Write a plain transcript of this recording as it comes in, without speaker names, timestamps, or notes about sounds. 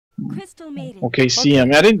Crystal Maiden. Okay,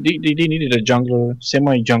 CM. I didn't. They needed a jungler,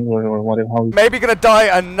 semi-jungler, or whatever. How Maybe gonna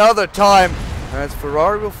die another time. As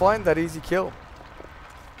Ferrari will find that easy kill.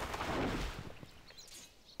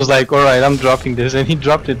 was like, alright, I'm dropping this, and he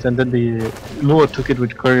dropped it, and then the Lua took it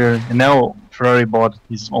with Courier, and now Ferrari bought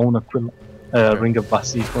his own Aquila, Ring of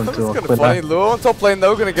Basif onto That's Aquila. funny. Lua on top lane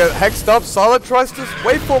though, gonna get hexed up. Solid tries to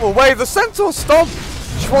waveform away. The Centaur stomp.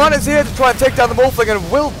 Schwan is here to try and take down the Morphling,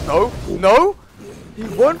 and will no. He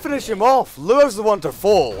won't finish him off. Lua's the one to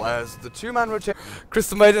fall as the two-man rotate.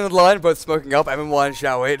 Crystal Maiden and Lion both smoking up. MMY and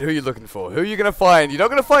Xiao 8. Who are you looking for? Who are you going to find? You're not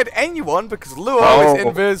going to find anyone because Lua is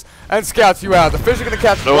invis and scouts you out. The fish are going to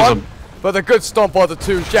catch one, but a good stomp on the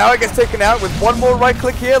two. Xiao 8 gets taken out with one more right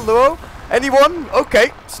click here. Lua, anyone?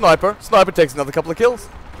 Okay, Sniper. Sniper takes another couple of kills.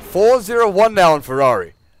 4-0-1 now on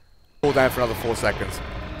Ferrari. Hold down for another 4 seconds.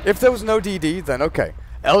 If there was no DD, then okay.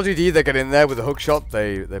 LGD, they get in there with a hook shot.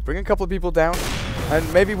 They bring a couple of people down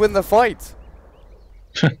and maybe win the fight.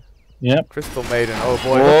 Yep. Crystal Maiden, oh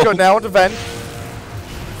boy. Hook shot now onto Venge.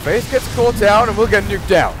 Face gets caught down and will get nuked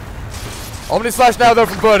down. Omni Slash now though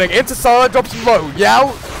from Burning. Into Sala, drops him low.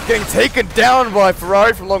 Yao getting taken down by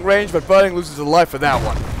Ferrari from long range, but Burning loses a life for that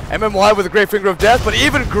one. MMY with a great finger of death, but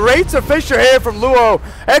even greater Fisher here from Luo.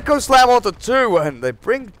 Echo Slam onto 2, and they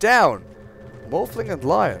bring down Morphling and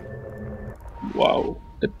Lion. Wow.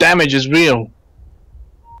 The damage is real.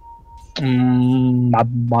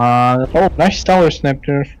 Oh, nice tower snap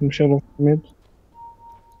there from Shadow mid.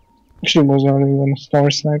 Actually, was only one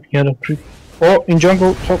tower snap. He had a creep. Oh, in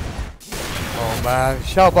jungle, top. Oh man,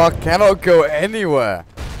 Xiaoba cannot go anywhere.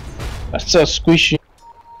 That's a squishy.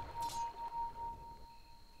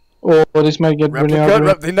 Oh, this might get really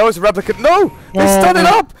ugly. They know it's a replicant. No! They stun it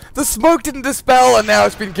up! The smoke didn't dispel, and now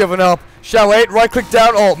it's been given up. Xiao 8, right click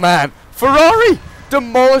down. Oh man. Ferrari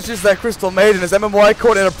demolishes that Crystal Maiden as MMY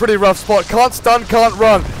caught in a pretty rough spot. Can't stun, can't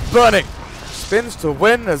run. Burning. Spins to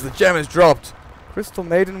win as the gem is dropped. Crystal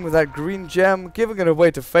Maiden with that green gem, giving it away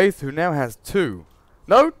to Faith, who now has 2.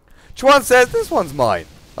 No? Chuan says, this one's mine.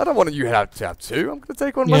 I don't want you to have 2. I'm going to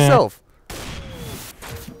take one myself.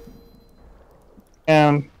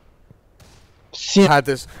 Had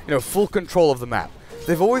this, full control of the map.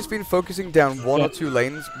 They've always been focusing down 1 or 2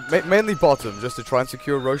 lanes, mainly bottom, just to try and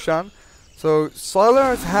secure Roshan. So Sylar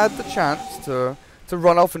has had the chance to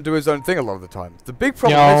run off and do his own thing a lot of the time. The big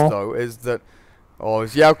problem is though is that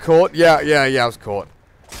is Yao caught? Yeah, Yao's caught.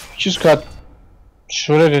 Just got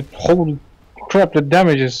shredded. Holy crap! The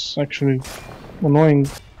damage is actually annoying.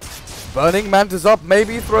 Burning Manta's up.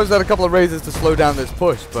 Maybe he throws out a couple of raises to slow down this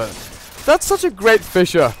push, but that's such a great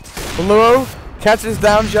Fisher. Luo catches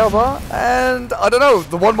down Xiaoba, and I don't know,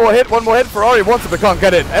 the one more hit, Ferrari wants it but can't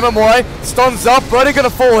get it. MMY stuns up, Burning gonna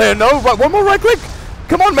fall here, no, right, one more right click,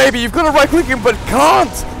 come on maybe, you've got to right click him but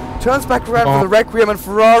can't! Turns back around for the Requiem and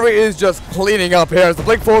Ferrari is just cleaning up here as the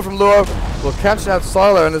blink forward from Luo will catch out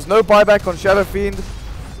Sylar, and there's no buyback on Shadow Fiend.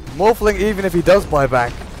 Morphling, even if he does buy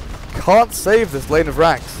back, can't save this lane of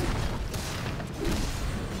racks.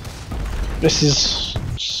 This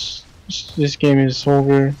game is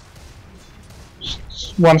over.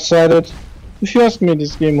 One-sided. If you ask me,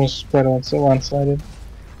 this game was quite one-sided.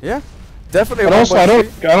 Yeah, definitely. But also, I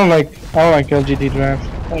don't like LGD draft.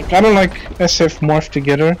 Like, I don't like SF morph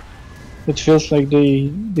together. It feels like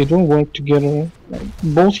they don't work together. Like,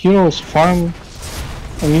 both heroes farm,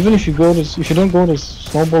 and even if you don't go to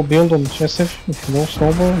snowball build on SF, if you go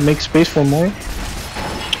snowball, make space for more,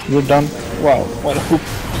 you're done. Wow, what a hoop.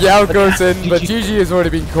 Yao goes in, but GG has already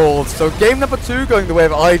been called. So game number 2 going the way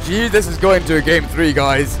of IG. This is going to a game 3,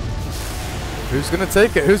 guys. Who's going to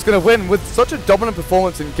take it? Who's going to win? With such a dominant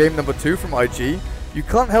performance in game number 2 from IG, you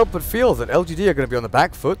can't help but feel that LGD are going to be on the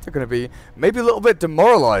back foot. They're going to be maybe a little bit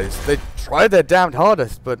demoralized. They tried their damned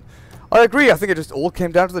hardest, but I agree. I think it just all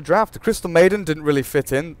came down to the draft. The Crystal Maiden didn't really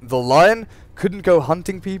fit in. The Lion couldn't go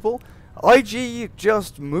hunting people. IG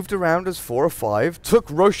just moved around as 4 or 5, took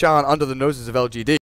Roshan under the noses of LGD.